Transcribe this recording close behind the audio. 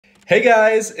Hey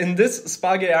guys, in this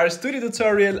Spark AR Studio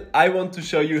tutorial I want to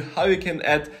show you how you can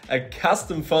add a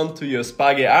custom font to your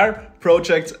Spark AR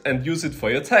project and use it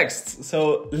for your texts.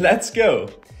 So let's go!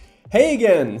 Hey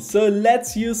again! So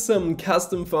let's use some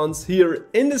custom fonts here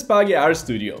in the Spark AR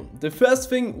Studio. The first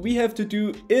thing we have to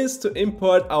do is to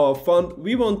import our font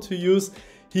we want to use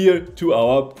here to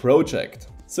our project.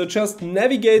 So just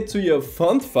navigate to your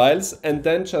font files and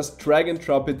then just drag and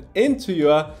drop it into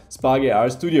your Spark AR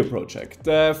Studio project.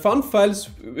 The font files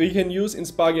we can use in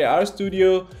Spark AR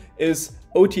Studio is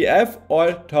OTF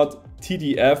or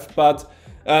 .tdf, but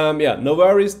no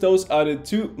worries, those are the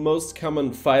two most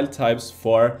common file types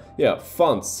for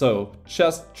fonts. So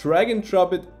just drag and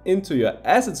drop it into your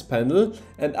assets panel,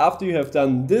 and after you have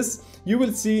done this, you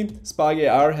will see Spark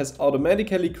AR has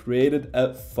automatically created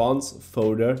a fonts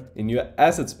folder in your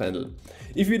assets panel.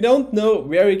 If you don't know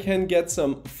where you can get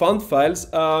some font files,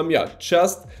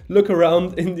 just look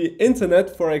around in the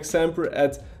internet, for example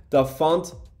at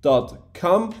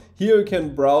dafont.com. Here you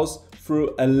can browse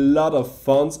through a lot of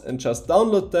fonts and just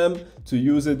download them to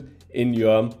use it in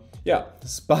your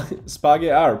Spark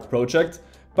AR project.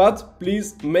 But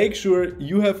please make sure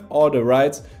you have all the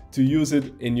rights to use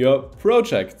it in your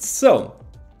project. So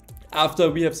after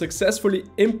we have successfully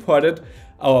imported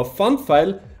our font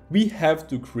file, we have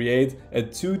to create a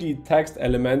 2D text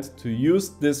element to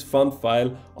use this font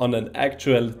file on an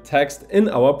actual text in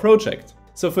our project.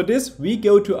 So for this, we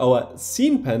go to our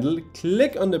scene panel,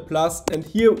 click on the plus, and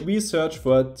here we search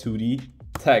for 2D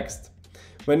text.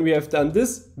 When we have done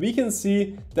this, we can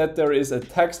see that there is a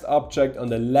text object on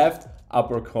the left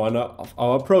upper corner of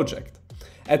our project.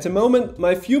 At the moment,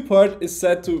 my viewport is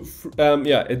set to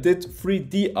edit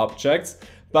 3D objects,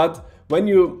 but when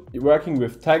you're working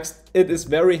with text, it is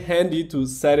very handy to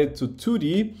set it to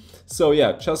 2D. So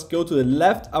just go to the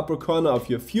left upper corner of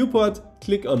your viewport,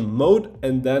 click on mode,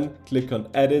 and then click on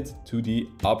edit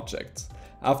 2D objects.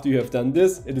 After you have done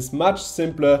this, it is much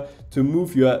simpler to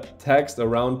move your text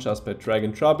around just by drag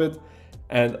and drop it,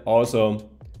 and also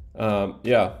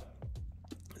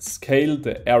scale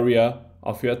the area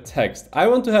of your text. I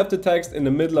want to have the text in the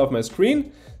middle of my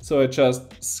screen, so I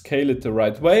just scale it the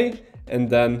right way and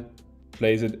then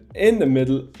place it in the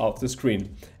middle of the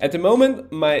screen. At the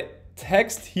moment, my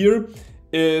text here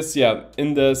is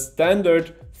in the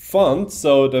standard font,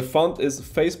 so the font is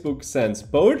Facebook Sans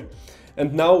Bold,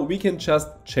 and now we can just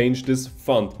change this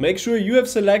font. Make sure you have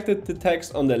selected the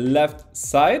text on the left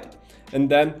side, and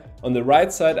then on the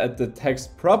right side at the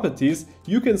text properties,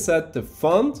 you can set the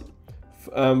font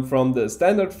from the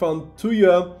standard font to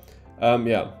your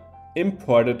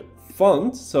imported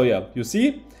font. So you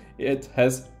see it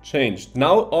has changed.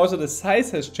 Now also the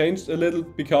size has changed a little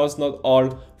because not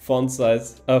all fonts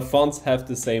have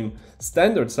the same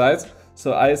standard size.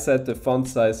 So I set the font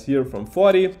size here from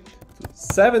 40 to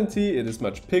 70. It is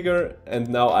much bigger, and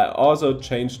now I also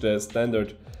changed the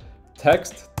standard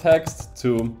text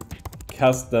to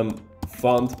custom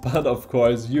font, but of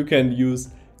course you can use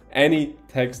any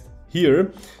text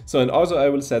here. So, and also I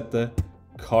will set the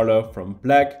color from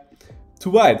black to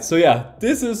white. So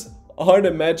this is all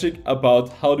the magic about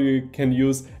how you can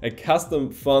use a custom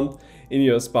font in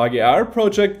your Spark AR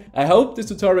project. I hope this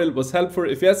tutorial was helpful.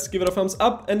 If yes, give it a thumbs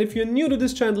up, and if you're new to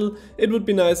this channel, it would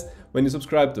be nice when you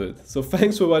subscribe to it. So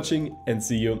thanks for watching, and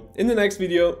see you in the next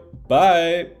video.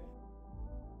 Bye!